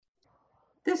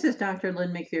This is Dr.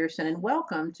 Lynn McPherson, and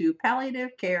welcome to Palliative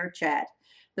Care Chat,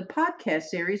 the podcast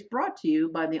series brought to you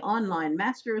by the online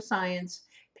Master of Science,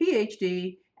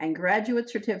 PhD, and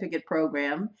Graduate Certificate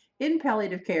program in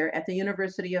palliative care at the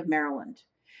University of Maryland.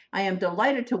 I am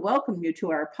delighted to welcome you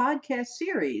to our podcast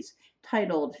series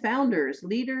titled Founders,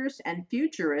 Leaders, and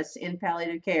Futurists in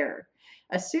Palliative Care,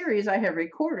 a series I have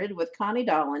recorded with Connie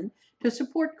Dolan to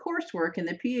support coursework in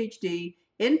the PhD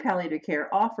in palliative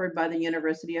care offered by the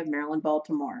University of Maryland,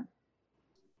 Baltimore.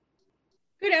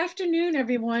 Good afternoon,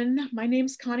 everyone. My name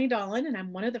is Connie Dolan, and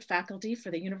I'm one of the faculty for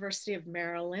the University of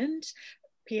Maryland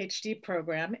PhD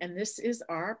program, and this is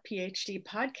our PhD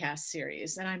podcast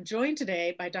series. And I'm joined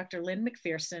today by Dr. Lynn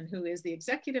McPherson, who is the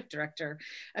Executive Director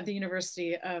of the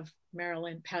University of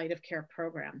Maryland Palliative Care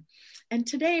Program. And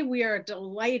today we are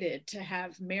delighted to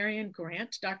have Marion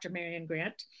Grant, Dr. Marion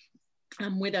Grant,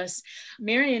 with us.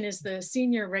 Marion is the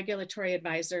Senior Regulatory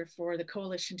Advisor for the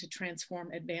Coalition to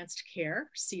Transform Advanced Care,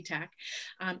 CTAC.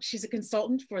 She's a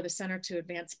consultant for the Center to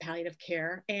Advance Palliative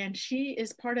Care, and she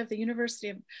is part of the University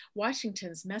of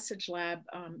Washington's Message Lab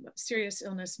Serious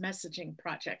Illness Messaging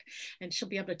Project, and she'll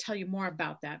be able to tell you more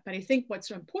about that. But I think what's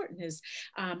so important is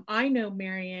I know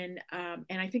Marion, and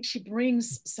I think she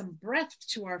brings some breadth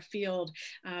to our field,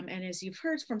 and as you've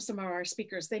heard from some of our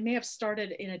speakers, they may have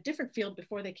started in a different field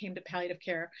before they came to palliative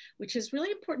care, which is really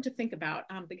important to think about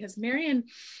because Marion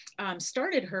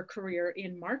started her career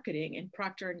in marketing in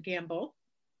Procter & Gamble.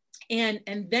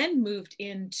 And then moved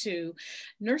into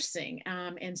nursing.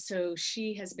 And so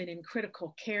she has been in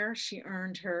critical care. She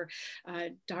earned her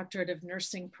doctorate of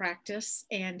nursing practice,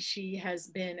 and she has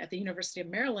been at the University of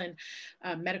Maryland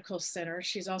Medical Center.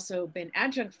 She's also been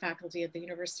adjunct faculty at the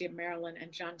University of Maryland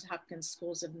and Johns Hopkins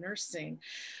Schools of Nursing.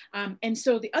 And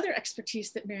so the other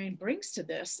expertise that Marion brings to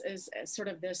this is sort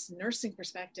of this nursing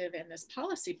perspective and this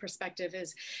policy perspective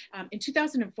is in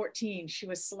 2014, she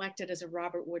was selected as a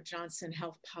Robert Wood Johnson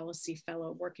Health Policy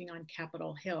Fellow working on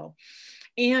Capitol Hill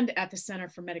and at the Center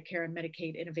for Medicare and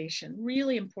Medicaid Innovation,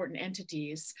 really important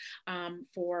entities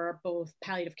for both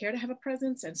palliative care to have a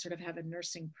presence and sort of have a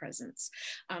nursing presence.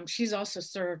 She's also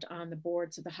served on the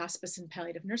boards of the Hospice and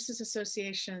Palliative Nurses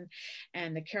Association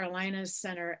and the Carolinas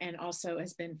Center, and also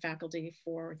has been faculty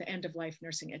for the End of Life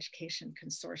Nursing Education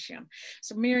Consortium.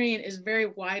 So Marion is very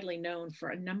widely known for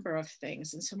a number of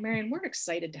things. And so Marion, we're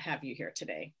excited to have you here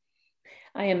today.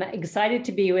 I am excited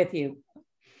to be with you.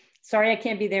 Sorry I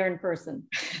can't be there in person.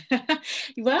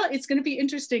 Well, it's going to be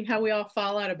interesting how we all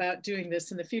fall out about doing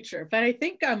this in the future. But I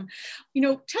think, tell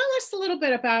us a little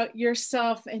bit about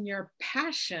yourself and your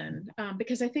passion,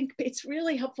 because I think it's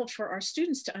really helpful for our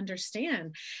students to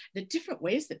understand the different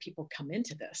ways that people come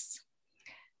into this.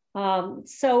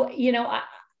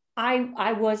 I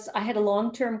had a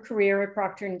long-term career at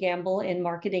Procter & Gamble in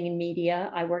marketing and media.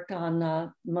 I worked on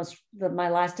my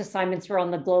last assignments were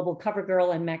on the global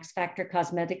CoverGirl and Max Factor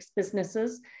cosmetics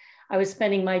businesses. I was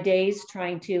spending my days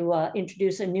trying to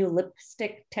introduce a new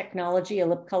lipstick technology, a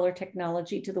lip color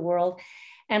technology to the world.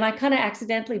 And I kind of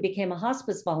accidentally became a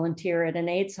hospice volunteer at an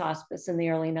AIDS hospice in the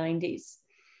early 90s.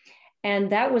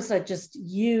 And that was a just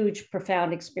huge,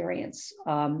 profound experience.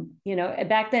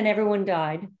 Back then everyone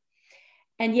died.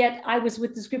 And yet I was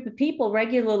with this group of people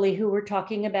regularly who were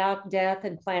talking about death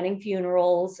and planning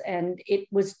funerals. And it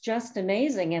was just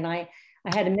amazing. And I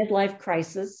had a midlife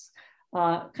crisis,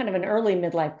 kind of an early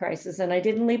midlife crisis. And I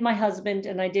didn't leave my husband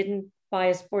and I didn't buy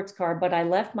a sports car, but I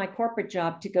left my corporate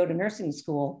job to go to nursing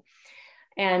school.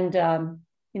 And,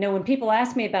 when people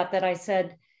asked me about that, I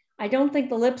said, I don't think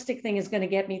the lipstick thing is going to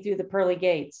get me through the pearly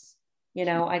gates.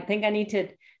 I think I need to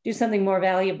do something more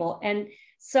valuable. And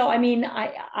so,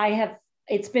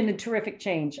 it's been a terrific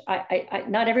change.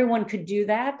 Not everyone could do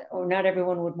that, or not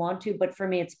everyone would want to, but for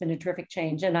me, it's been a terrific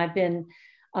change. And I've been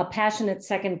a passionate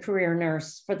second career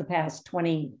nurse for the past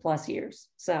 20 plus years.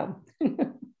 So,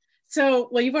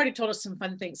 well, you've already told us some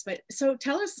fun things, but so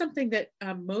tell us something that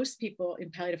most people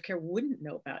in palliative care wouldn't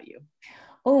know about you.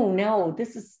 Oh no,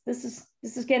 this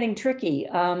is getting tricky.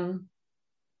 I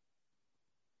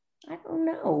don't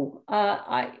know.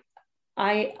 I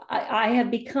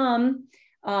have become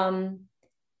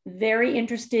very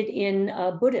interested in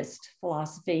Buddhist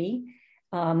philosophy.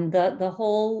 The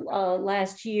whole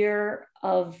last year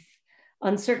of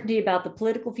uncertainty about the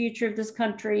political future of this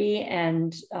country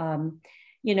and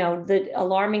the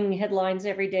alarming headlines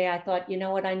every day, I thought, you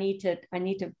know what, I need to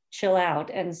chill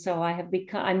out. And so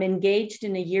I'm engaged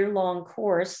in a year-long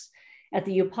course at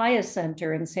the Upaya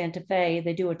Center in Santa Fe.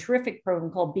 They do a terrific program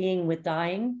called Being with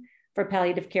Dying for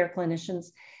palliative care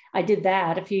clinicians. I did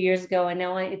that a few years ago, and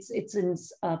now it's in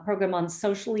a program on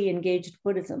socially engaged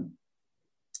Buddhism.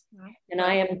 And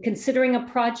I am considering a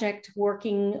project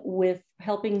working with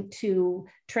helping to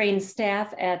train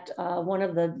staff at one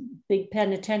of the big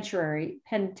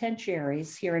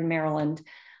penitentiaries here in Maryland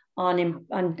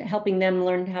on helping them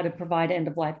learn how to provide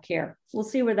end-of-life care. We'll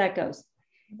see where that goes.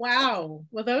 Wow.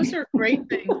 Well, those are great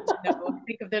things to know.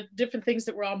 Think of the different things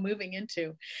that we're all moving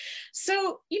into.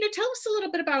 So, tell us a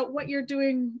little bit about what you're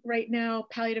doing right now,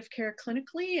 palliative care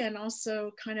clinically, and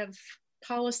also kind of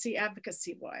policy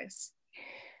advocacy wise.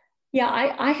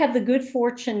 Yeah, I have the good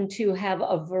fortune to have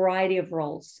a variety of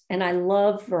roles, and I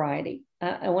love variety.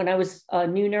 When I was a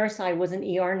new nurse, I was an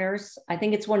ER nurse. I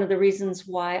think it's one of the reasons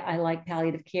why I like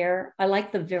palliative care. I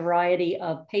like the variety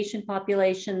of patient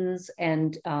populations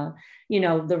and,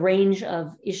 the range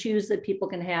of issues that people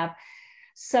can have.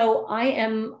 So I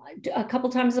am, a couple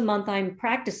times a month, I'm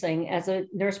practicing as a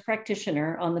nurse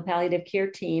practitioner on the palliative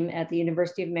care team at the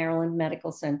University of Maryland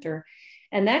Medical Center.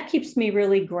 And that keeps me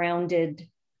really grounded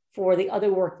for the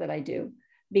other work that I do.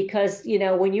 Because,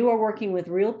 when you are working with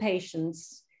real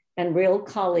patients and real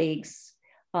colleagues,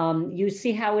 you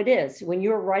see how it is when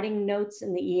you're writing notes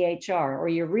in the EHR or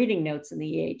you're reading notes in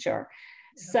the EHR.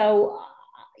 So,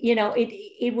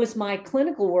 it was my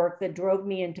clinical work that drove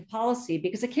me into policy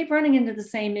because I kept running into the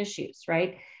same issues,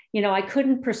 right? I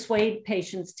couldn't persuade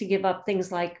patients to give up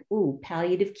things like,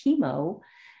 palliative chemo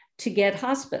to get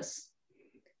hospice.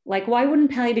 Like, why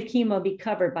wouldn't palliative chemo be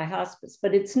covered by hospice?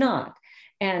 But it's not,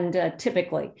 and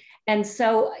typically. And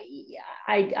so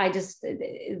I just,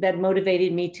 that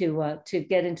motivated me to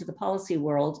get into the policy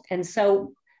world. And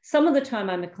so some of the time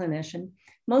I'm a clinician.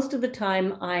 Most of the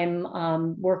time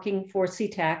I'm working for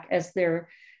CTAC as their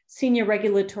senior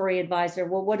regulatory advisor.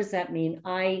 Well, what does that mean?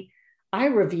 I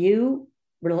review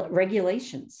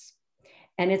regulations.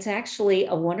 And it's actually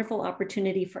a wonderful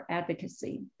opportunity for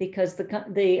advocacy because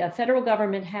the federal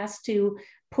government has to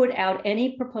put out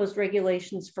any proposed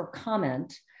regulations for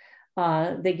comment.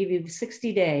 They give you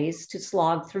 60 days to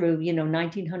slog through,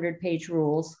 1,900-page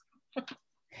rules.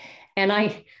 And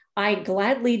I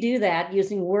gladly do that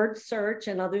using word search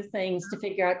and other things to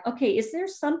figure out, okay, is there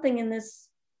something in this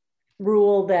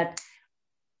rule that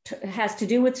has to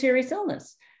do with serious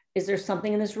illness? Is there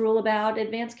something in this rule about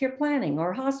advanced care planning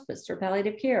or hospice or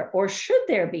palliative care? Or should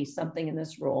there be something in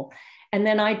this rule? And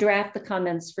then I draft the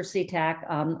comments for CTAC.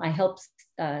 I helped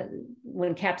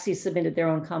when CAPC submitted their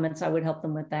own comments, I would help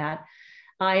them with that.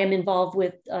 I am involved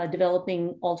with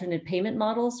developing alternate payment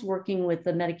models, working with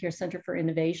the Medicare Center for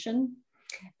Innovation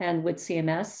and with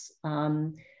CMS.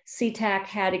 CTAC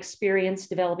had experience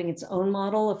developing its own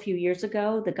model a few years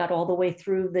ago that got all the way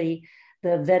through the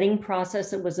vetting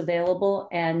process that was available.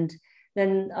 And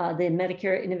then the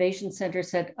Medicare Innovation Center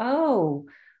said, oh,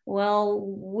 well,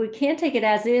 we can't take it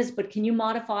as is, but can you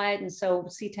modify it? And so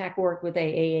CTAC worked with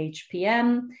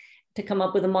AAHPM to come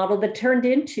up with a model that turned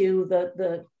into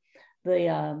the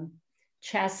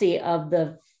chassis of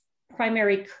the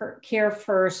primary care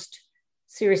first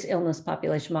serious illness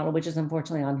population model, which is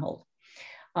unfortunately on hold.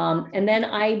 And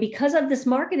then because of this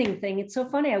marketing thing, it's so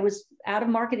funny. I was out of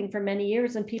marketing for many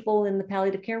years and people in the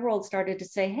palliative care world started to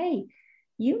say, hey,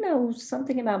 you know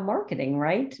something about marketing,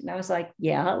 right? And I was like,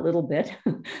 yeah, a little bit.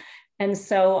 And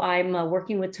so I'm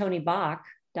working with Tony Bach,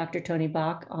 Dr. Tony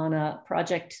Bach, on a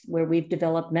project where we've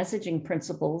developed messaging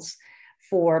principles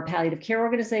for palliative care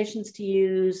organizations to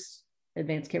use,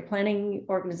 advanced care planning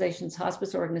organizations,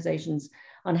 hospice organizations,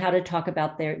 on how to talk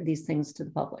about these things to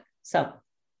the public. So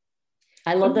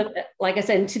I love them. Like I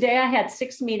said, and today I had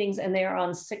 6 meetings and they are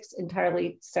on 6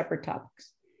 entirely separate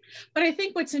topics. But I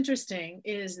think what's interesting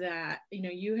is that,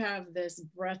 you have this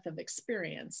breadth of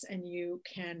experience and you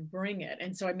can bring it.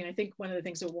 And so, I think one of the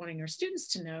things we're wanting our students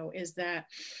to know is that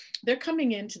they're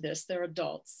coming into this, they're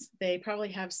adults, they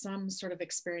probably have some sort of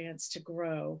experience to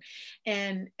grow.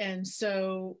 And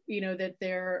so,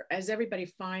 that as everybody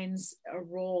finds a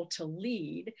role to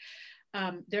lead,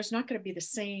 there's not going to be the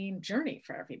same journey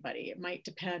for everybody. It might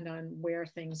depend on where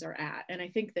things are at. And I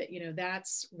think that,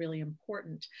 that's really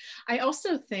important. I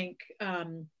also think,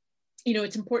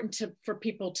 it's important for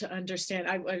people to understand.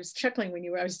 I was chuckling when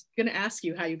I was going to ask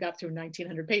you how you got through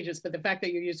 1,900 pages, but the fact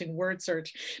that you're using word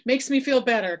search makes me feel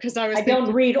better because I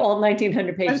don't read all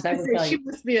 1,900 pages. I will tell you. She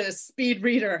must be a speed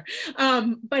reader.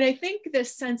 But I think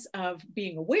this sense of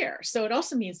being aware. So it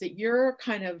also means that you're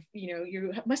kind of,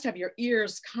 you must have your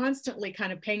ears constantly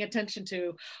kind of paying attention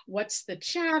to what's the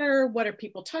chatter, what are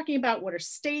people talking about, what are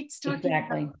states talking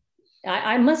about.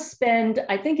 I must spend,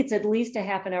 I think it's at least a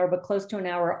half an hour, but close to an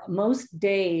hour, most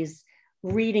days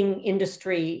reading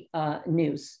industry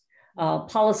news,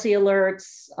 policy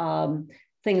alerts,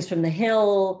 things from The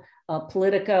Hill,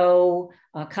 Politico,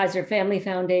 Kaiser Family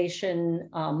Foundation,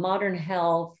 Modern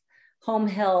Health, home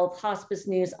health, hospice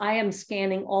news. I am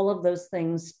scanning all of those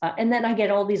things. And then I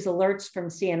get all these alerts from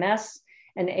CMS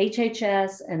and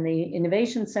HHS and the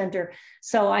Innovation Center.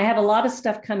 So I have a lot of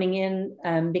stuff coming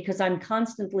in because I'm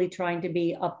constantly trying to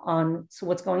be up on, so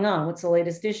what's going on? What's the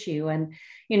latest issue? And,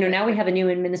 now we have a new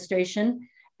administration.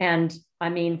 And I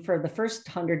mean, for the first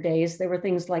 100 days, there were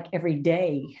things like every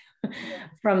day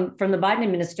from the Biden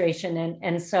administration.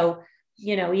 And so,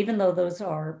 even though those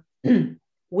are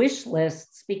wish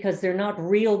lists, because they're not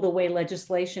real the way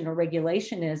legislation or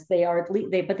regulation is, they are,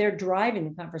 but they're driving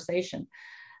the conversation.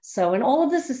 So, and all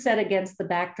of this is set against the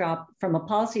backdrop from a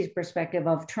policies perspective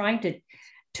of trying to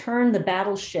turn the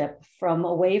battleship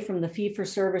away from the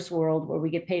fee-for-service world where we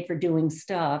get paid for doing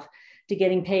stuff to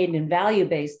getting paid in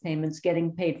value-based payments,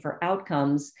 getting paid for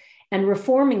outcomes, and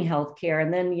reforming healthcare.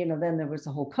 And then, then there was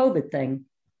the whole COVID thing,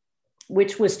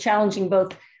 which was challenging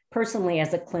both personally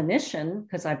as a clinician,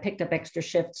 because I picked up extra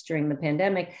shifts during the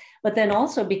pandemic, but then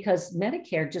also because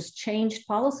Medicare just changed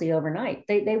policy overnight.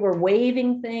 They were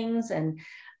waiving things and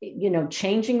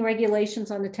changing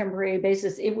regulations on a temporary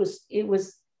basis. It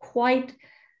was quite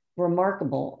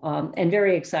remarkable and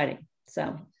very exciting.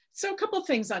 So a couple of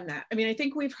things on that. I mean, I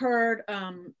think we've heard,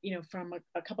 from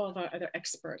a couple of our other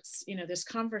experts, this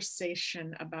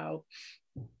conversation about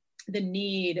the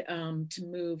need to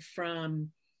move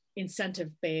from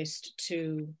incentive-based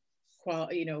to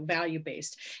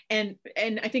value-based. And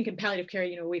I think in palliative care,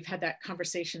 we've had that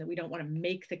conversation that we don't want to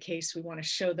make the case, we want to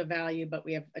show the value, but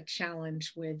we have a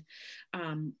challenge with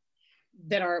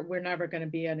we're never going to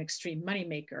be an extreme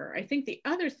moneymaker. I think the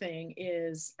other thing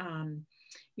is,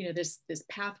 this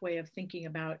pathway of thinking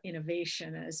about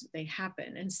innovation as they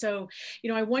happen. And so,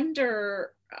 I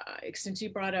wonder, since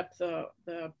you brought up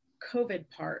the COVID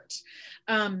part,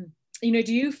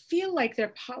 do you feel like there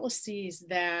are policies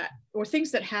or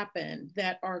things that happen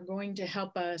that are going to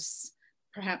help us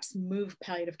perhaps move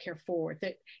palliative care forward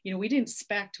that, we didn't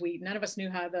expect, none of us knew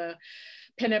how the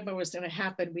pandemic was going to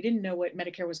happen. We didn't know what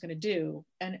Medicare was going to do.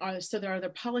 And so there are other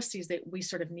policies that we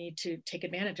sort of need to take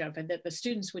advantage of, and that the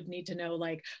students would need to know,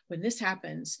 like, when this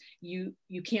happens, you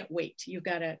can't wait. You've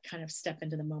got to kind of step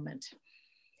into the moment.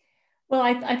 Well,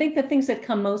 I think the things that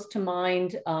come most to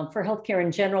mind for healthcare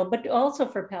in general, but also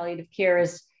for palliative care,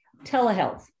 is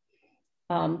telehealth.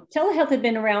 Telehealth had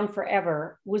been around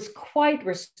forever, was quite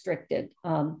restricted.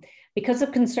 Because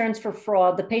of concerns for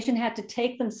fraud, the patient had to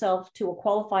take themselves to a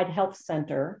qualified health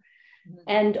center,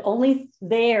 and only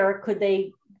there could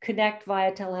they connect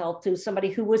via telehealth to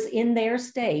somebody who was in their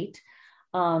state.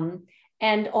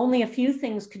 And only a few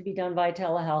things could be done via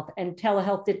telehealth, and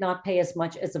telehealth did not pay as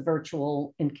much as a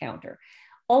virtual encounter.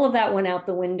 All of that went out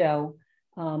the window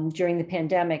during the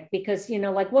pandemic, because,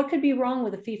 what could be wrong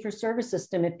with a fee-for-service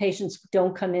system if patients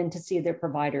don't come in to see their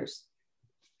providers,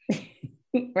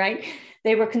 right?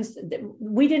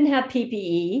 We didn't have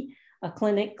PPE,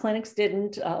 clinics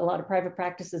didn't, a lot of private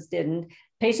practices didn't,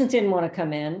 patients didn't want to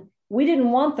come in. We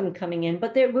didn't want them coming in,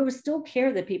 but there was still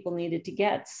care that people needed to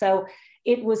get. So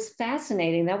it was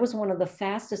fascinating. That was one of the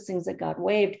fastest things that got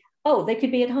waived. Oh, they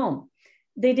could be at home.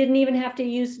 They didn't even have to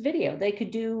use video. They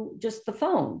could do just the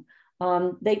phone.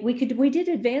 We did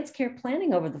advanced care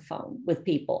planning over the phone with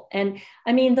people. And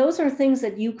I mean, those are things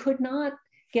that you could not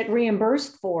get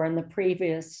reimbursed for in the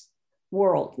previous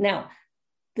world. Now,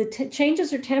 the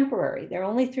changes are temporary. They're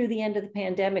only through the end of the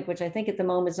pandemic, which I think at the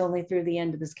moment is only through the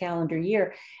end of this calendar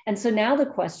year. And so now the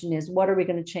question is, what are we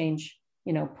going to change,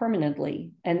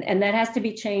 permanently? And that has to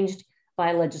be changed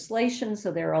by legislation.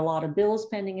 So there are a lot of bills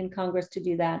pending in Congress to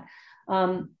do that.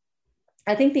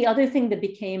 I think the other thing that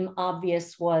became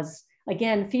obvious was,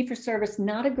 again, fee-for-service,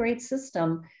 not a great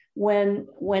system when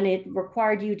it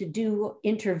required you to do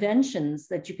interventions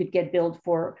that you could get billed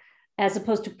for, as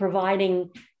opposed to providing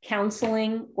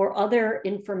counseling or other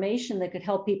information that could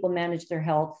help people manage their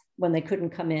health when they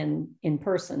couldn't come in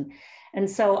person. And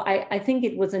so I think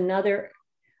it was another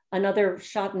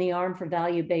shot in the arm for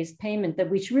value-based payment, that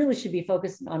we really should be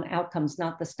focused on outcomes,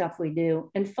 not the stuff we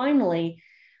do. And finally,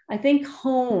 I think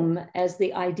home as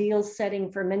the ideal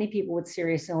setting for many people with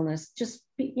serious illness,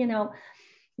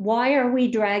 why are we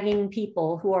dragging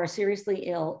people who are seriously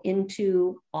ill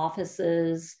into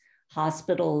offices,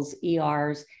 hospitals,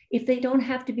 ERs, if they don't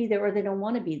have to be there or they don't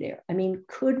want to be there? I mean,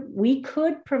 we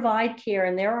could provide care,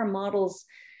 and there are models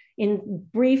in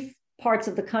brief parts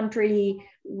of the country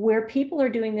where people are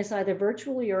doing this either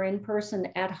virtually or in person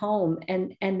at home,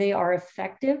 and they are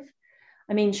effective.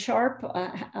 I mean, Sharp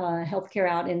Healthcare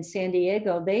out in San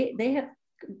Diego, they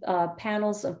have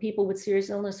panels of people with serious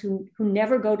illness who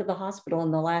never go to the hospital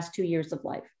in the last 2 years of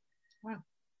life. Wow.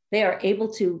 they are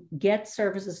able to get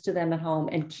services to them at home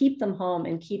and keep them home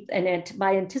and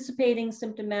by anticipating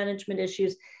symptom management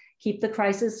issues, keep the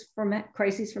crises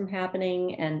from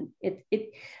happening. And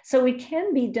so it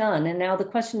can be done. And now the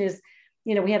question is,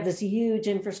 we have this huge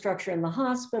infrastructure in the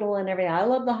hospital and everything. I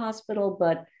love the hospital,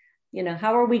 but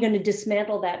how are we going to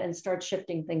dismantle that and start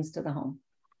shifting things to the home?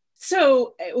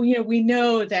 So, we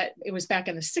know that it was back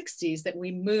in the 60s that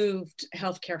we moved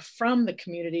healthcare from the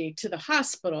community to the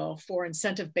hospital for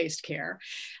incentive-based care.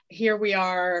 Here we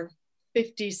are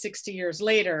 50, 60 years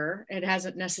later, it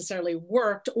hasn't necessarily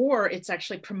worked, or it's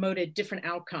actually promoted different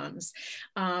outcomes.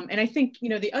 And I think,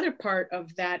 the other part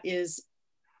of that is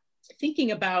thinking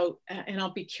about, and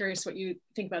I'll be curious what you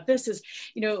think about this, is,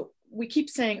 we keep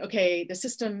saying, okay, the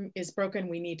system is broken,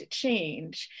 we need to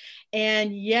change.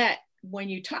 And yet, when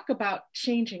you talk about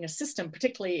changing a system,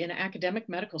 particularly in an academic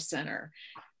medical center,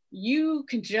 you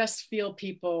can just feel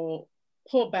people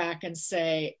pull back and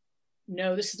say,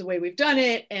 no, this is the way we've done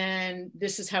it, and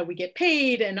this is how we get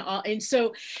paid, and all. And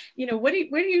so, where do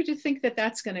you think that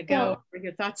that's going to go? Well, what are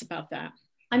your thoughts about that?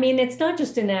 I mean, it's not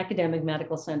just in academic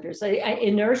medical centers.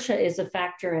 Inertia is a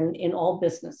factor in all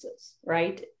businesses,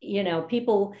 right?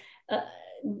 People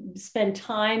spend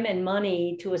time and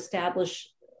money to establish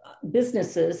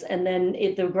businesses, and then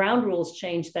if the ground rules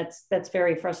change, that's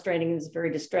very frustrating. It's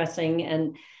very distressing.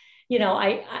 And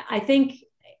I think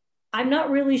I'm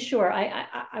not really sure.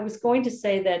 I was going to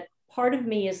say that part of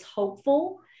me is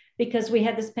hopeful because we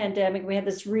had this pandemic, we had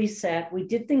this reset, we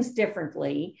did things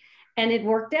differently, and it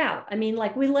worked out. I mean,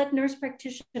 like, we let nurse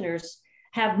practitioners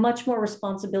have much more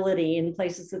responsibility in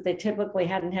places that they typically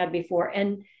hadn't had before,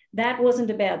 and that wasn't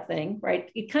a bad thing, right?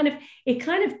 It kind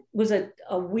of was a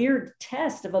weird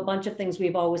test of a bunch of things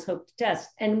we've always hoped to test.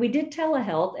 And we did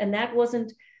telehealth, and that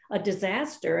wasn't a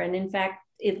disaster. And in fact,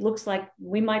 it looks like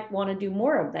we might want to do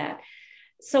more of that.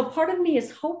 So part of me is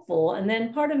hopeful, and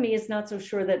then part of me is not so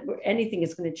sure that anything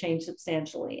is going to change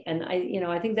substantially. And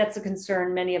I think that's a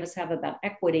concern many of us have about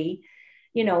equity.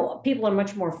 People are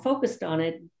much more focused on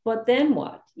it, but then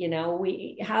what?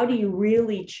 How do you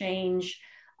really change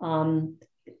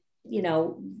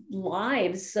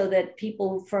lives so that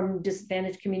people from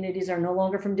disadvantaged communities are no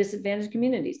longer from disadvantaged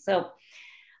communities? So,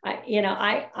 I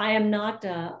am not,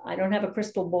 I don't have a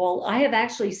crystal ball. I have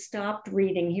actually stopped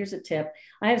reading. Here's a tip.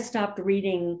 I have stopped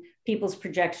reading people's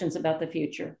projections about the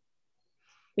future,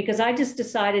 because I just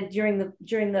decided during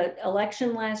the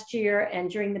election last year and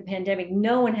during the pandemic,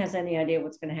 no one has any idea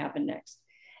what's going to happen next.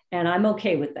 And I'm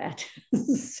okay with that.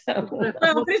 So,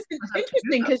 well, it's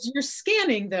interesting because you're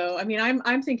scanning, though. I mean,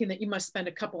 I'm thinking that you must spend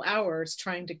a couple hours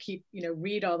trying to keep,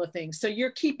 read all the things. So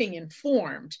you're keeping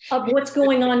informed of what's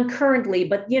going on currently.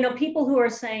 But people who are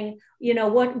saying,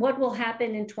 what will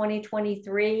happen in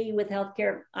 2023 with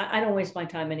healthcare, I don't waste my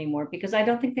time anymore because I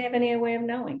don't think they have any way of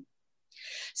knowing.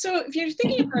 So if you're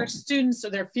thinking of our students or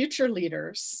their future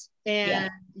leaders, and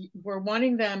we're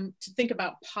wanting them to think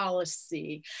about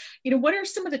policy, what are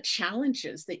some of the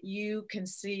challenges that you can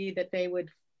see that they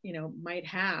would, might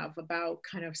have about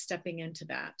kind of stepping into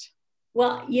that?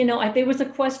 Well, there was a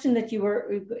question that you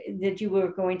were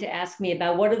going to ask me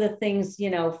about what are the things,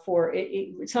 for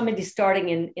somebody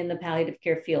starting in the palliative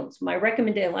care fields. My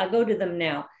recommendation, I'll go to them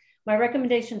now. My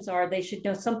recommendations are they should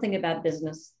know something about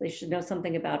business. They should know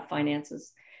something about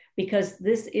finances, because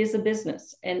this is a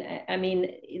business. And I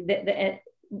mean,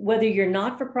 whether you're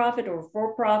not for profit or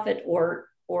for profit or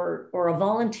a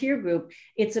volunteer group,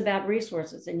 it's about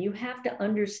resources, and you have to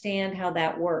understand how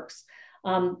that works.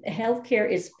 Healthcare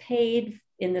is paid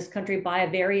in this country by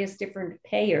various different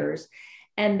payers,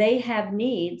 and they have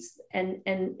needs, and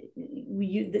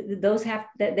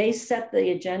they set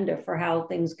the agenda for how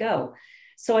things go.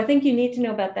 So I think you need to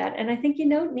know about that, and I think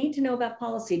need to know about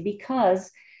policy,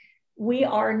 because we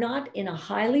are not in a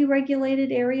highly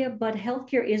regulated area, but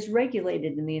healthcare is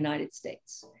regulated in the United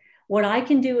States. What I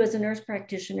can do as a nurse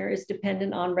practitioner is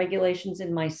dependent on regulations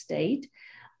in my state.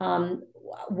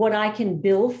 What I can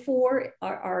bill for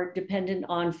are dependent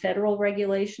on federal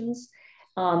regulations.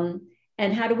 And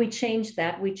how do we change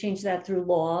that? We change that through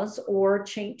laws or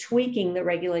tweaking the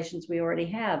regulations we already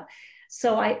have.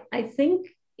 So I think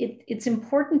it's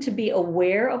important to be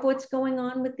aware of what's going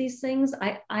on with these things.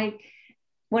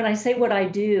 When I say what I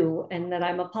do and that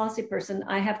I'm a policy person,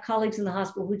 I have colleagues in the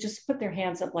hospital who just put their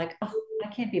hands up like, oh, I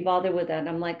can't be bothered with that. And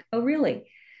I'm like, oh, really?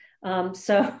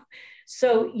 So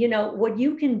what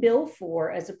you can bill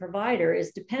for as a provider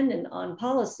is dependent on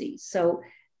policy. So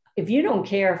if you don't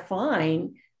care,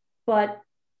 fine, but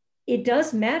it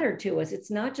does matter to us.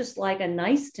 It's not just like a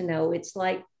nice to know, it's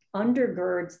like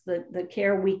undergirds the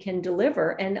care we can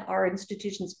deliver and our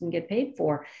institutions can get paid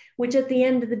for, which at the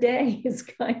end of the day is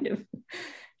kind of,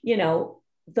 you know,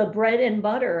 the bread and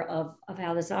butter of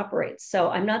how this operates. So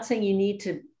I'm not saying you need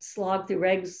to slog through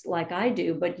regs like I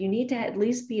do, but you need to at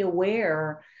least be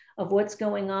aware of what's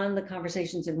going on, the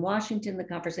conversations in Washington, the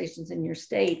conversations in your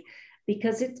state,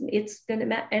 because it's going to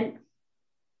matter.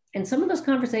 And some of those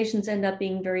conversations end up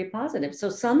being very positive. So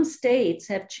some states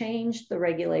have changed the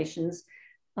regulations.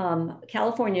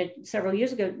 California, several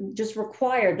years ago, just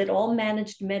required that all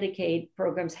managed Medicaid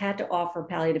programs had to offer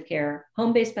palliative care,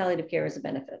 home-based palliative care as a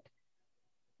benefit.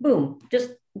 Boom,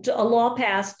 just a law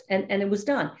passed and it was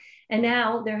done. And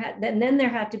now there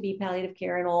had to be palliative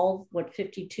care in all,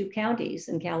 52 counties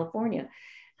in California.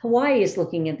 Hawaii is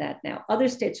looking at that now. Other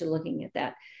states are looking at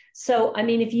that. So, I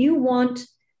mean, if you want,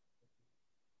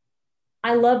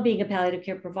 I love being a palliative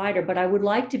care provider, but I would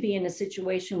like to be in a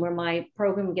situation where my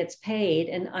program gets paid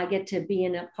and I get to be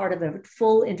in a part of a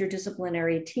full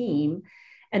interdisciplinary team.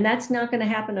 And that's not going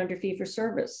to happen under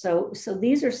fee-for-service. So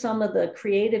these are some of the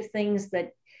creative things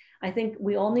that I think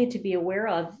we all need to be aware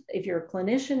of if you're a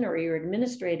clinician or you're an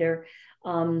administrator,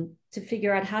 to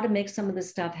figure out how to make some of this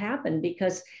stuff happen.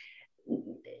 Because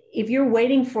if you're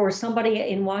waiting for somebody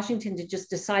in Washington to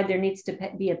just decide there needs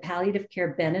to be a palliative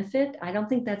care benefit, I don't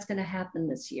think that's going to happen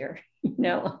this year, you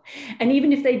know. And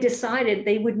even if they decided,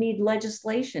 they would need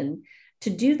legislation to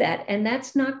do that. And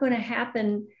that's not going to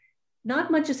happen.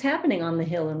 Not much is happening on the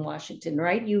Hill in Washington,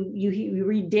 right? You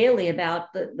read daily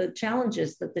about the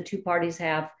challenges that the two parties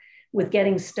have with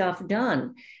getting stuff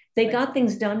done. They got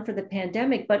things done for the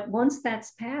pandemic, but once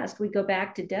that's passed, we go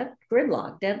back to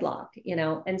deadlock, you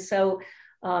know? And so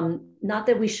not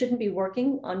that we shouldn't be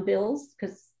working on bills,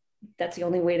 because that's the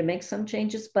only way to make some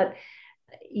changes, but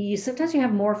sometimes you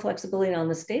have more flexibility on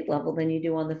the state level than you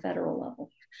do on the federal level.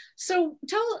 So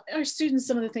tell our students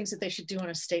some of the things that they should do on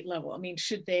a state level. I mean,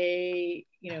 should they,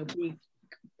 you know, be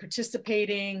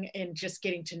participating in just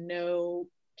getting to know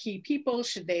key people?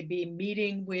 Should they be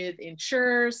meeting with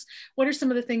insurers? What are some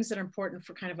of the things that are important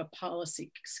for kind of a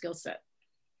policy skill set?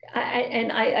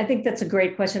 I think that's a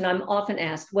great question. I'm often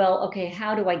asked, well, okay,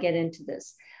 how do I get into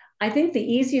this? I think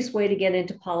the easiest way to get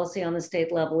into policy on the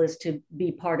state level is to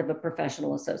be part of a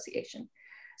professional association.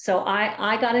 So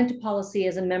I got into policy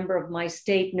as a member of my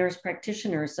state nurse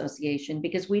practitioner association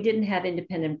because we didn't have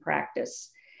independent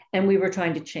practice and we were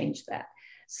trying to change that.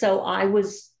 So I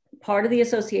was part of the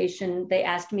association. They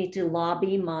asked me to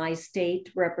lobby my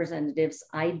state representatives.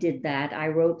 I did that. I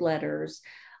wrote letters.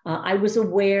 I was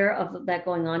aware of that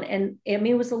going on. And I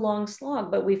mean, it was a long slog,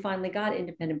 but we finally got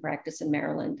independent practice in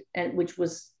Maryland, which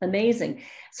was amazing.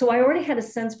 So I already had a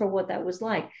sense for what that was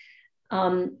like.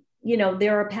 You know,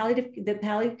 there are the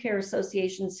palliative care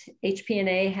associations.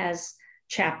 HPNA has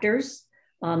chapters.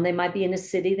 They might be in a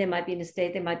city, they might be in a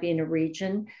state, they might be in a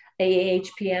region.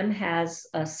 AAHPM has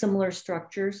similar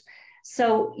structures.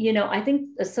 So, you know, I think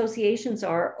associations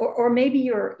are, or maybe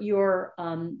you're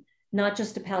not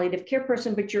just a palliative care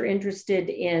person, but you're interested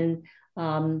in,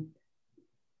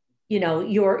 you know,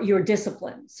 your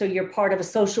discipline. So you're part of a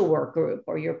social work group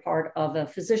or you're part of a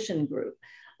physician group.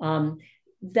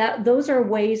 Those are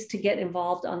ways to get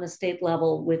involved on the state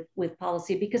level with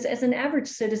policy, because as an average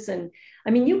citizen,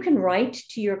 I mean, you can write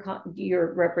to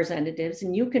your representatives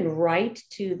and you can write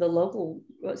to the local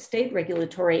state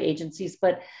regulatory agencies,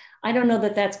 but I don't know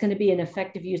that that's going to be an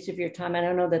effective use of your time. I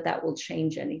don't know that that will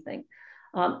change anything.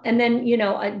 And then, you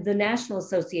know, the national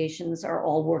associations are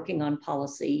all working on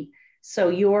policy. So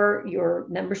your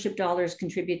membership dollars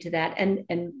contribute to that.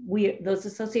 And those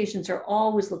associations are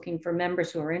always looking for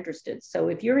members who are interested. So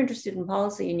if you're interested in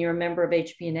policy and you're a member of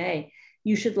HPNA,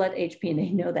 you should let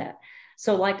HPNA know that.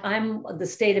 So like I'm the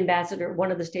state ambassador,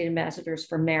 one of the state ambassadors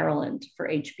for Maryland for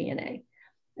HPNA.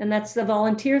 And that's the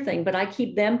volunteer thing, but I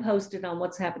keep them posted on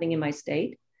what's happening in my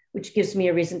state, which gives me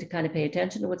a reason to kind of pay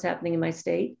attention to what's happening in my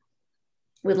state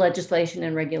with legislation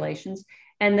and regulations.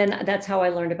 And then that's how I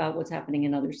learned about what's happening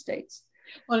in other states.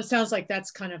 Well, it sounds like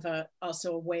that's kind of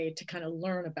also a way to kind of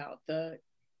learn about the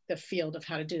field of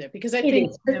how to do that, because I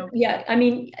think, you know, yeah, I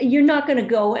mean, you're not going to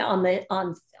go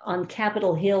on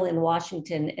Capitol Hill in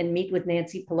Washington and meet with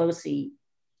Nancy Pelosi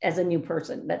as a new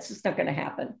person. That's just not going to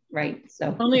happen, right?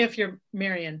 So only if you're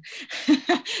Marion.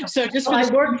 So just I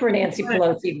worked for Nancy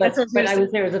Pelosi, but I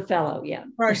was there as a fellow. Yeah.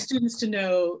 For our students to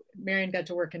know, Marion got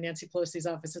to work in Nancy Pelosi's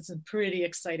office. It's a pretty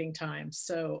exciting time.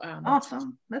 So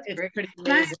awesome. That's great. Pretty amazing.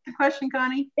 Can I ask a question,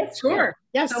 Connie? Yes, sure.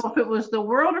 Yes. So if it was the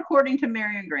world according to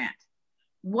Marion Grant,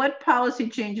 what policy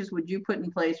changes would you put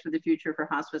in place for the future for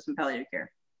hospice and palliative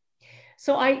care?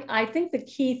 So I think the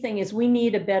key thing is we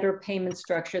need a better payment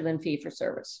structure than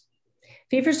fee-for-service.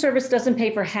 Fee-for-service doesn't pay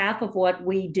for half of what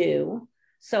we do.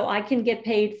 So I can get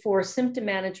paid for symptom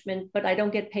management, but I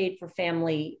don't get paid for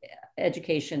family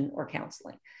education or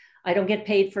counseling. I don't get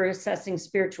paid for assessing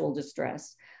spiritual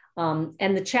distress.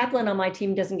 And the chaplain on my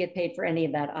team doesn't get paid for any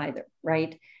of that either,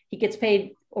 right? He gets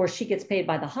paid, or she gets paid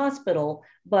by the hospital,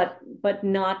 but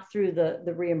not through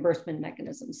the reimbursement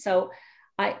mechanism. So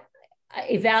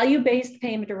a value-based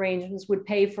payment arrangements would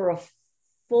pay for a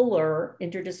fuller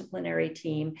interdisciplinary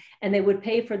team, and they would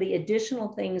pay for the additional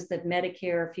things that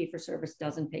Medicare fee-for-service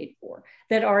doesn't pay for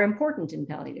that are important in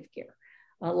palliative care,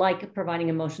 like providing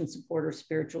emotion support or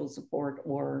spiritual support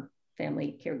or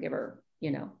family caregiver,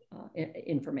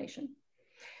 information.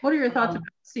 What are your thoughts about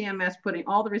CMS putting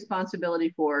all the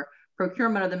responsibility for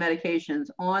procurement of the medications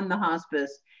on the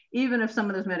hospice, even if some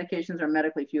of those medications are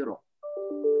medically futile?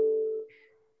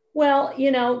 Well,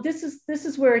 this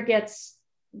is where it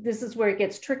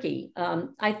gets tricky.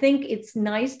 I think it's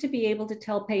nice to be able to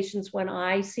tell patients when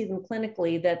I see them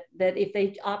clinically that if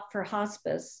they opt for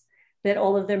hospice, that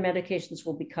all of their medications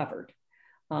will be covered.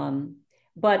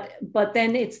 But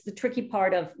then it's the tricky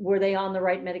part of, were they on the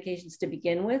right medications to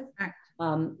begin with?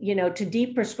 To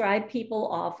de-prescribe people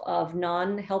off of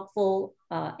non-helpful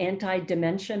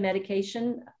anti-dementia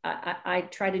medication, I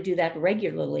try to do that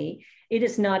regularly. It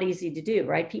is not easy to do,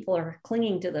 right? People are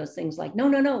clinging to those things like,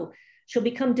 no, she'll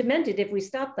become demented if we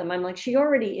stop them. I'm like, she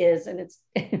already is. And it's,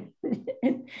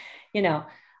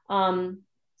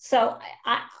 so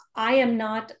I am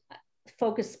not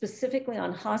focused specifically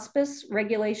on hospice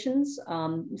regulations.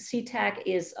 CTAC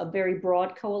is a very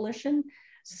broad coalition.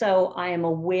 So I am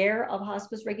aware of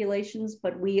hospice regulations,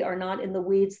 but we are not in the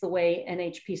weeds the way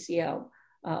NHPCO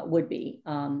would be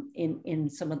in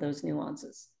some of those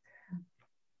nuances.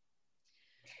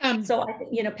 So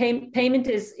payment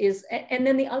is, and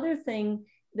then the other thing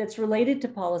that's related to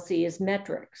policy is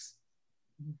metrics.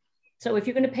 So if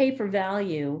you're going to pay for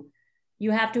value, you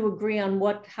have to agree on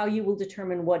how you will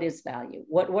determine what is value.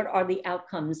 What are the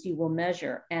outcomes you will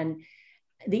measure? And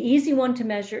the easiest ones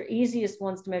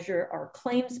to measure are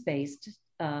claims-based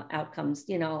outcomes,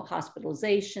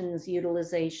 hospitalizations,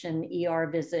 utilization, ER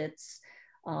visits.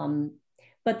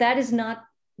 But that is not,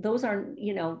 those aren't,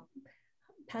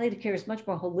 palliative care is much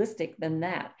more holistic than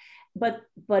that. But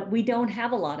we don't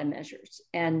have a lot of measures.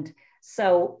 And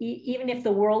so even if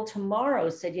the world tomorrow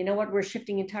said, you know what, we're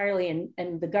shifting entirely,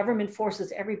 and the government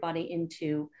forces everybody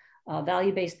into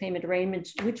value-based payment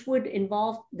arrangements, which would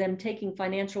involve them taking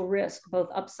financial risk, both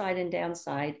upside and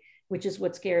downside, which is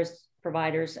what scares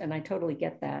providers, and I totally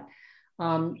get that.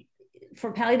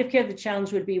 For palliative care, the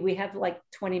challenge would be we have like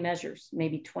 20 measures,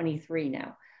 maybe 23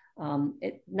 now.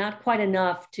 Not quite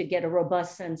enough to get a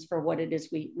robust sense for what it is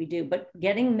we do, but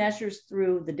getting measures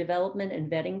through the development and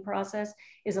vetting process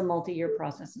is a multi-year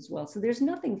process as well. So there's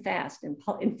nothing fast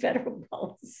in federal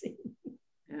policy.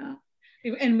 Yeah.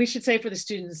 And we should say for the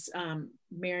students,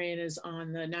 Marion is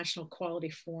on the National Quality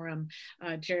Forum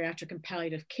Geriatric and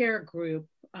Palliative Care Group.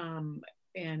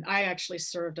 And I actually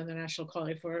served on the National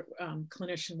Quality for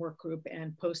Clinician Work Group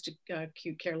and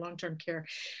Post-Acute Care, Long-Term Care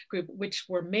Group, which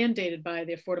were mandated by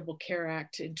the Affordable Care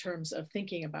Act in terms of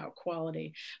thinking about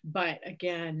quality. But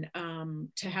again,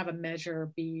 to have a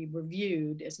measure be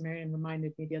reviewed, as Marion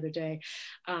reminded me the other day,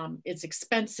 it's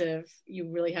expensive. You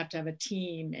really have to have a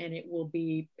team, and it will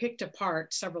be picked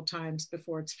apart several times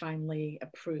before it's finally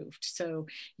approved. So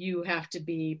you have to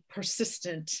be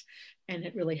persistent and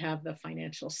really have the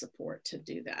financial support to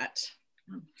do that.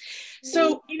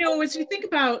 So, as we think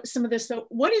about some of this, so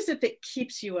what is it that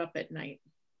keeps you up at night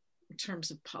in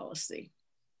terms of policy?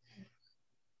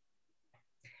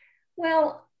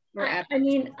 Well,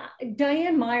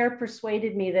 Diane Meyer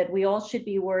persuaded me that we all should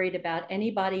be worried about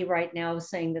anybody right now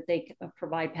saying that they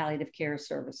provide palliative care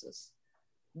services,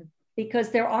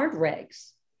 because there aren't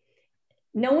regs.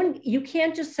 You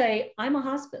can't just say, I'm a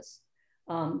hospice.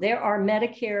 There are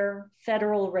Medicare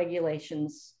federal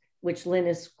regulations, which Lynn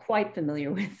is quite familiar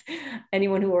with.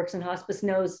 Anyone who works in hospice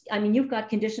knows, you've got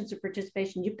conditions of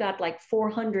participation. You've got like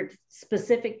 400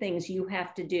 specific things you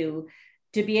have to do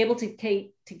to be able to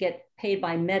get paid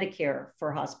by Medicare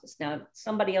for hospice. Now,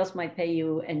 somebody else might pay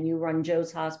you and you run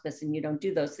Joe's Hospice and you don't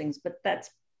do those things, but that's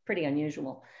pretty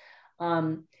unusual.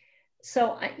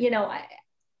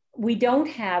 We don't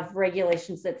have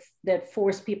regulations that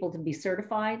force people to be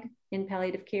certified in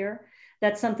palliative care.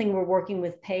 That's something we're working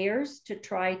with payers to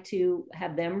try to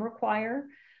have them require.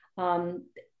 But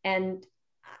I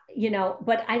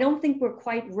don't think we're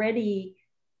quite ready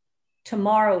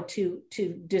tomorrow to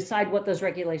decide what those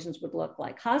regulations would look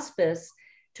like. Hospice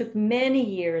took many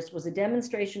years, was a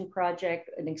demonstration project,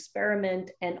 an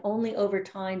experiment, and only over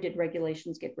time did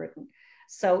regulations get written.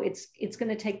 So it's going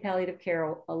to take palliative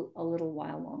care a little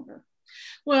while longer.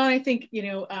 Well, I think,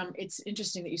 it's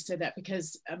interesting that you said that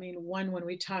because, I mean, one, when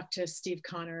we talked to Steve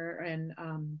Connor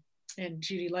and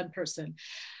Judy Lundperson,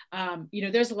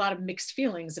 there's a lot of mixed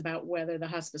feelings about whether the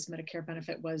hospice Medicare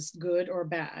benefit was good or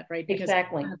bad, right? Because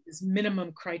Exactly. this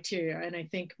minimum criteria. And I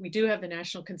think we do have the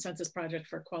National Consensus Project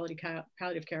for Quality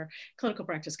Palliative Care Clinical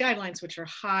Practice Guidelines, which are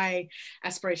high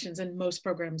aspirations, and most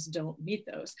programs don't meet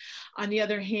those. On the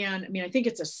other hand, I mean, I think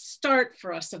it's a start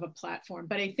for us of a platform,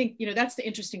 but I think, that's the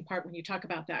interesting part when you talk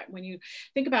about that. When you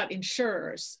think about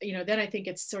insurers, then I think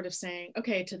it's sort of saying,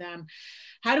 okay, to them,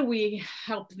 how do we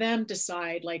help them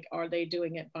decide, like, are they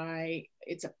doing it by,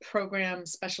 it's a program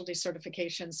specialty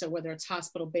certification. So whether it's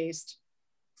hospital-based,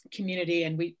 community,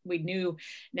 and we knew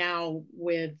now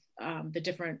with the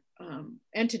different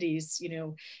entities,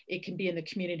 it can be in the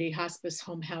community, hospice,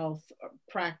 home health,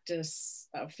 practice,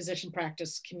 physician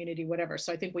practice, community, whatever.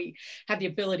 So I think we have the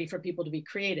ability for people to be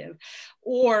creative.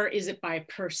 Or is it by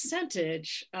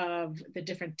percentage of the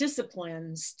different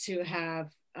disciplines to have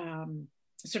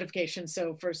certification?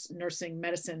 So first nursing,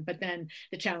 medicine, but then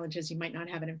the challenge is you might not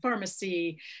have it in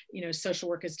pharmacy, social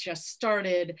work has just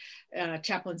started,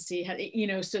 chaplaincy,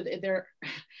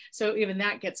 so even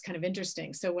that gets kind of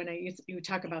interesting. So when you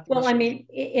talk about well, I mean,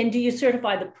 and do you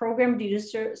certify the program? Do you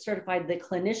certify the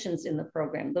clinicians in the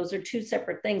program? Those are two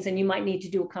separate things, and you might need to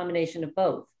do a combination of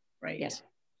both. Right. Yeah.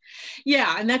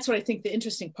 Yeah, and that's what I think the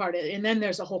interesting part is. And then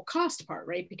there's a whole cost part,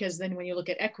 right? Because then when you look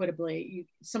at equitably,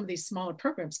 some of these smaller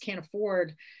programs can't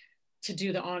afford to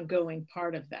do the ongoing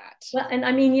part of that. Well, and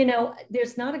I mean,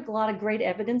 there's not a lot of great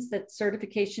evidence that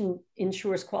certification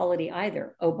ensures quality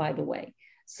either. Oh, by the way.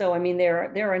 So, I mean,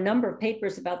 there are a number of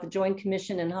papers about the Joint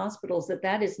Commission and hospitals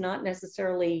that is not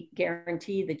necessarily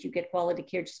guaranteed that you get quality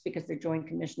care just because they're Joint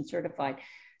Commission certified.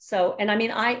 So, and I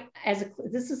mean,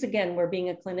 this is again, where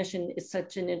being a clinician is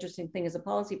such an interesting thing as a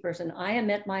policy person. I am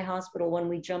at my hospital when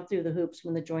we jump through the hoops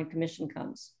when the Joint Commission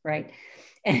comes, right?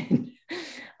 And,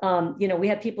 we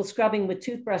have people scrubbing with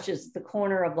toothbrushes at the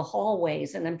corner of the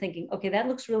hallways. And I'm thinking, okay, that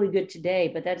looks really good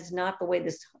today, but that is not the way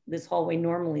this hallway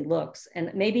normally looks.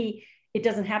 And maybe it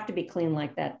doesn't have to be clean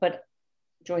like that, but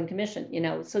Joint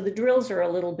Commission, so the drills are a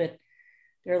little bit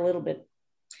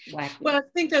wacky. Well, I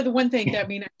think that the one thing that,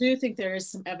 I do think there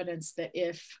is some evidence that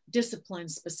if discipline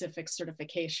specific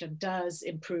certification does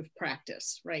improve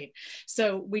practice, right?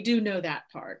 So we do know that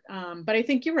part. But I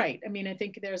think you're right. I mean, I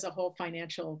think there's a whole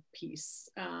financial piece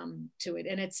to it.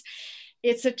 And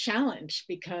it's a challenge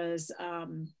because,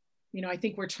 I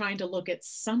think we're trying to look at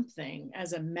something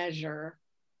as a measure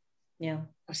of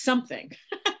something.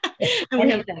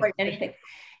 Anything.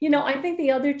 I think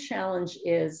the other challenge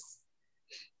is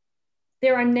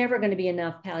there are never going to be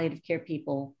enough palliative care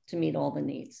people to meet all the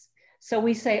needs. So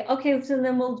we say, okay, so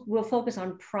then we'll focus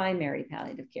on primary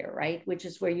palliative care, right? Which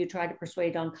is where you try to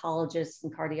persuade oncologists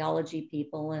and cardiology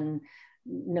people and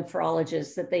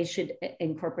nephrologists that they should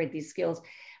incorporate these skills.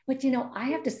 But, I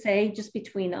have to say, just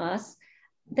between us,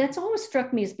 that's always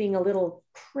struck me as being a little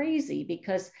crazy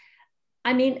because,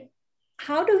 I mean,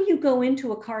 how do you go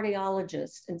into a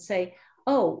cardiologist and say,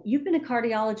 oh, you've been a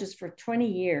cardiologist for 20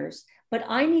 years, but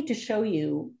I need to show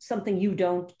you something you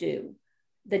don't do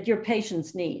that your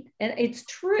patients need. And it's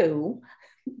true,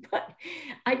 but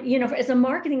as a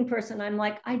marketing person, I'm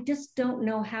like, I just don't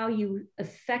know how you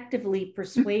effectively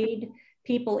persuade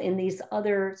people in these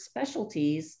other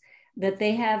specialties that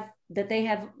they have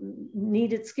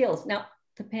needed skills. Now,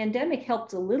 the pandemic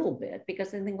helped a little bit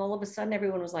because I think all of a sudden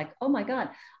everyone was like, oh my God,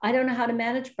 I don't know how to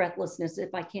manage breathlessness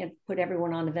if I can't put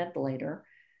everyone on a ventilator.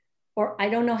 Or I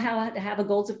don't know how to have a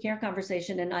goals of care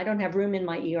conversation and I don't have room in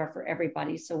my ER for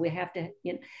everybody. So we have to,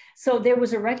 so there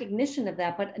was a recognition of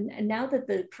that. But now that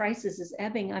the crisis is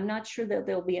ebbing, I'm not sure that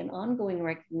there'll be an ongoing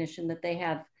recognition that they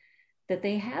have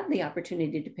the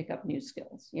opportunity to pick up new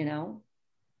skills,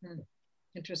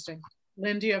 Interesting.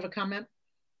 Lynn, do you have a comment?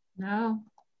 No.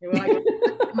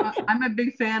 I'm a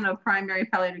big fan of primary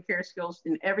palliative care skills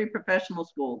in every professional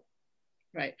school.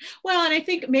 Right. Well, and I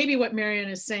think maybe what Marion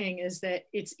is saying is that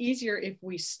it's easier if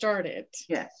we start it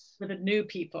for the new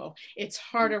people. It's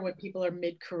harder when people are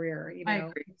mid-career, I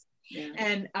agree.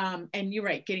 Yeah. And you're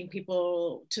right, getting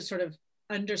people to sort of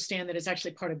understand that it's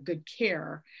actually part of good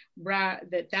care,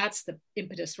 that's the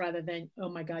impetus rather than, oh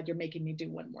my God, you're making me do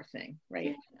one more thing,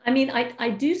 right? I mean, I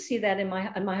do see that in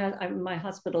my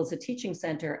hospital as a teaching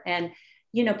center. And,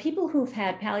 people who've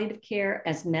had palliative care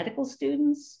as medical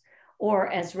students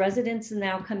or as residents and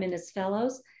now come in as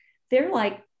fellows, they're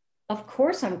like, of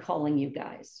course I'm calling you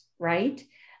guys, right?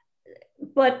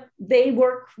 But they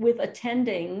work with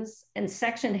attendings and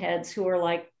section heads who are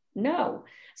like, no.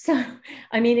 So,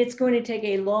 I mean, it's going to take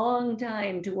a long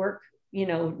time to work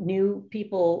new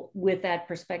people with that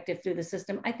perspective through the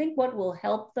system. I think what will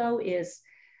help though is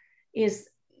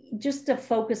just to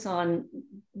focus on,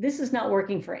 this is not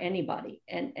working for anybody.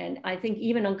 And I think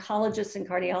even oncologists and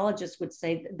cardiologists would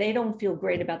say they don't feel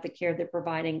great about the care they're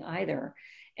providing either.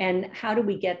 And how do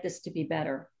we get this to be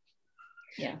better?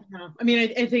 Yeah. I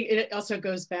mean, I think it also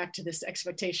goes back to this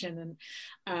expectation.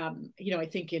 And, I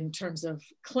think in terms of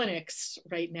clinics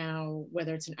right now,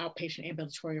 whether it's an outpatient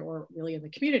ambulatory or really in the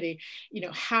community,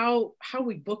 how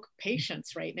we book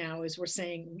patients right now is we're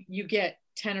saying you get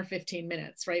 10 or 15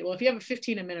 minutes, right? Well, if you have a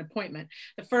 15-minute appointment,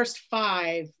 the first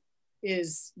 5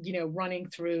 is, running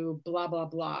through blah, blah,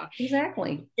 blah.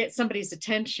 Exactly. Get somebody's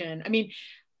attention. I mean,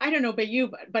 I don't know about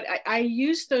you, but I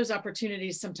use those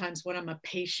opportunities sometimes when I'm a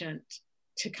patient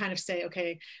to kind of say,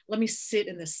 okay, let me sit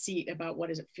in the seat about what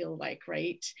does it feel like,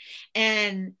 right?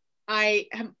 And I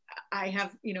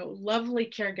have, lovely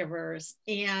caregivers,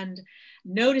 and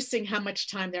noticing how much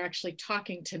time they're actually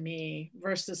talking to me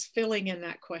versus filling in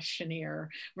that questionnaire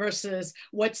versus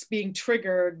what's being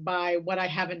triggered by what I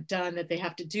haven't done that they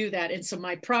have to do that. And so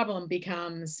my problem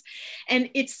becomes, and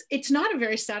it's not a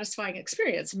very satisfying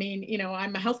experience. I mean,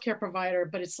 I'm a healthcare provider,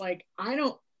 but it's like, I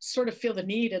don't sort of feel the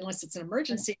need unless it's an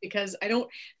emergency, because I don't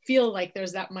feel like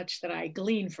there's that much that I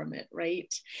glean from it,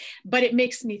 right? But it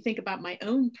makes me think about my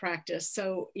own practice.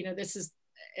 So,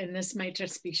 this might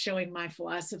just be showing my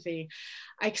philosophy.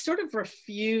 I sort of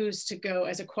refuse to go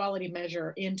as a quality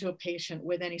measure into a patient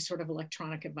with any sort of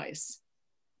electronic advice.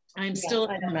 I'm still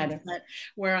at the mindset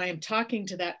where I am talking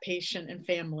to that patient and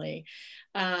family.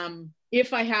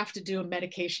 If I have to do a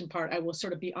medication part, I will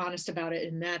sort of be honest about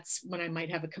it. And that's when I might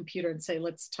have a computer and say,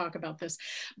 let's talk about this.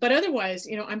 But otherwise,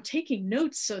 I'm taking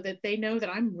notes so that they know that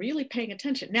I'm really paying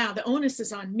attention. Now, the onus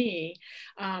is on me,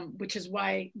 which is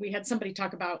why we had somebody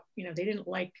talk about, they didn't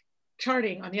like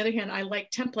charting. On the other hand, I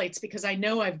like templates because I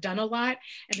know I've done a lot,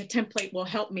 and the template will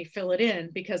help me fill it in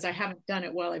because I haven't done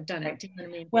it while I've done it. Do you know what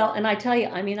I mean? Well, and I tell you,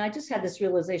 I just had this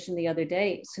realization the other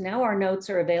day. So now our notes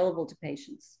are available to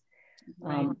patients.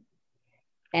 Right.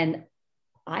 And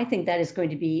I think that is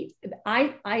going to be,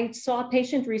 I saw a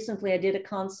patient recently, I did a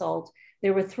consult.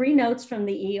 There were 3 notes from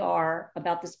the ER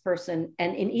about this person.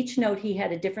 And in each note, he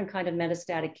had a different kind of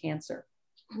metastatic cancer.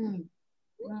 Mm.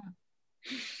 Wow.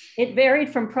 It varied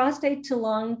from prostate to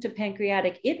lung to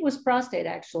pancreatic. It was prostate,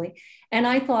 actually. And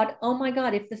I thought, oh my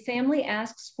God, if the family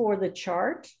asks for the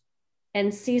chart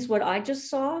and sees what I just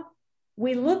saw,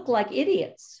 we look like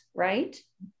idiots, right?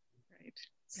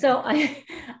 So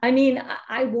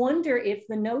I wonder if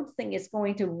the note thing is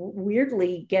going to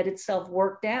weirdly get itself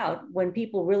worked out when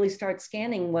people really start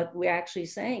scanning what we're actually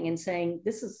saying and saying,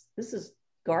 this is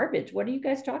garbage. What are you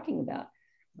guys talking about?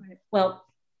 Right. Well,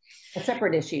 a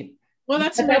separate issue. Well,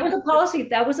 that was a policy.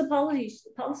 That was a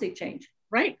policy change.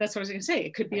 Right. That's what I was going to say.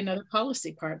 It could be another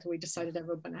policy part that we decided to have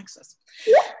open access.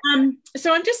 Yeah.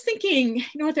 So I'm just thinking,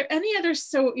 are there any others?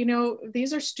 So,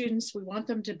 these are students. We want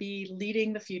them to be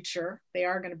leading the future. They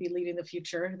are going to be leading the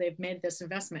future. They've made this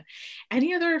investment.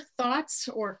 Any other thoughts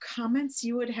or comments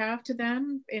you would have to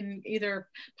them in either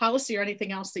policy or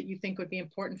anything else that you think would be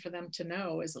important for them to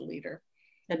know as a leader?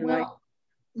 Well,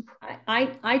 I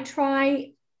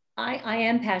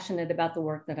am passionate about the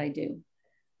work that I do.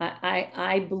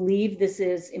 I believe this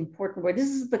is important work. This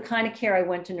is the kind of care I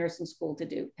went to nursing school to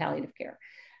do, palliative care.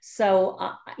 So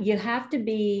you have to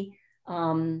be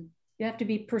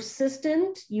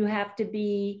persistent. You have to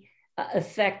be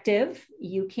effective.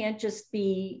 You can't just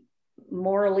be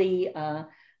morally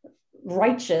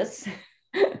righteous.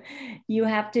 You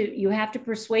have to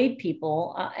persuade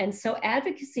people. And so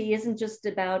advocacy isn't just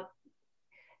about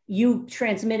you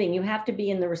transmitting. You have to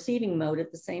be in the receiving mode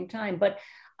at the same time. But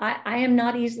I am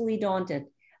not easily daunted.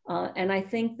 And I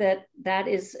think that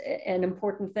is an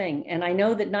important thing. And I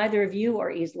know that neither of you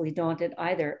are easily daunted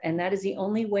either. And that is the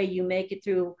only way you make it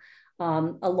through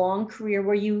a long career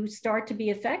where you start to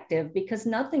be effective, because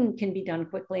nothing can be done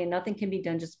quickly and nothing can be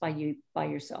done just by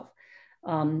yourself.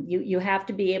 You have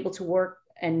to be able to work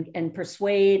and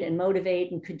persuade and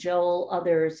motivate and cajole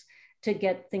others to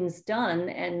get things done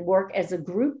and work as a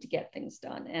group to get things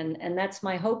done. And that's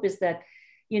my hope, is that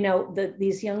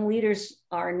these young leaders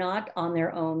are not on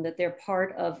their own, that they're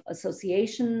part of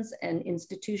associations and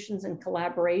institutions and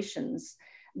collaborations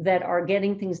that are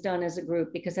getting things done as a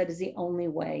group, because that is the only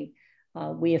way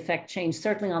we affect change,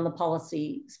 certainly on the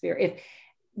policy sphere.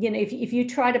 If you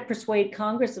try to persuade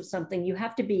Congress of something, you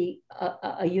have to be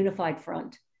a unified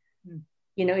front.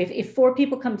 If 4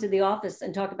 people come to the office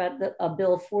and talk about a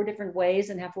bill 4 different ways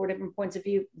and have 4 different points of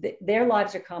view, their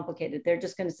lives are complicated. They're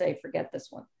just going to say, forget this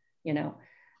one,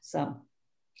 So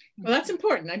Well, that's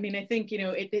important. I mean, I think,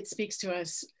 it speaks to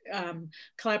us,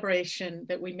 collaboration,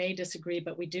 that we may disagree,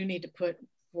 but we do need to put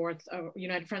forth a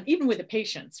united front, even with the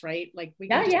patients, right? Like we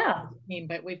can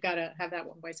but we've got to have that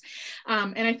one voice.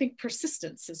 And I think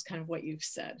persistence is kind of what you've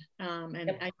said.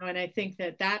 And I think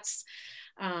that's,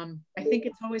 I think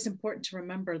it's always important to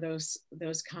remember those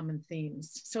common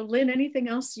themes. So Lynn, anything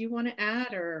else you want to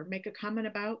add or make a comment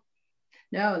about?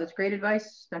 No, that's great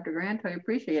advice, Dr. Grant. I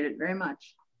appreciate it very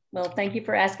much. Well, thank you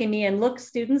for asking me. And look,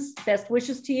 students, best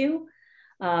wishes to you.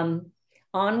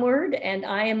 Onward, and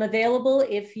I am available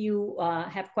if you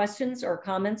have questions or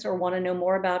comments or want to know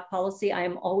more about policy. I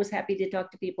am always happy to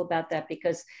talk to people about that,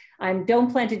 because I don't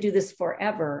plan to do this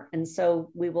forever. And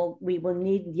so we will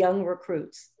need young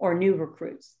recruits or new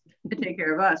recruits to take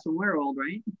care of us when we're old,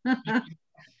 right?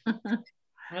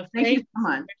 Thank you so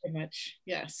much. Very much.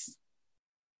 Yes.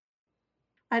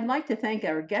 I'd like to thank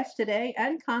our guest today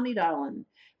and Connie Dolan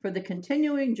for the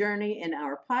continuing journey in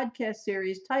our podcast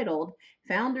series titled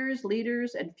Founders,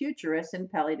 Leaders, and Futurists in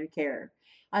Palliative Care.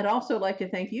 I'd also like to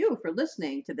thank you for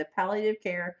listening to the Palliative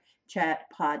Care Chat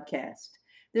podcast.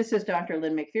 This is Dr.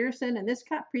 Lynn McPherson, and this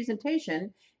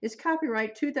presentation is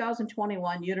copyright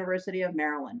 2021 University of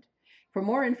Maryland. For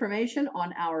more information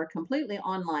on our completely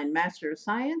online Master of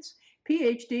Science,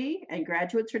 PhD, and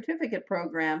graduate certificate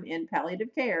program in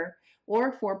palliative care,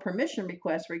 or for permission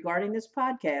requests regarding this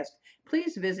podcast,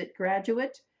 please visit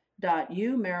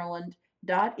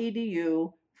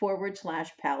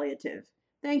graduate.umaryland.edu/palliative.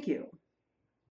 Thank you.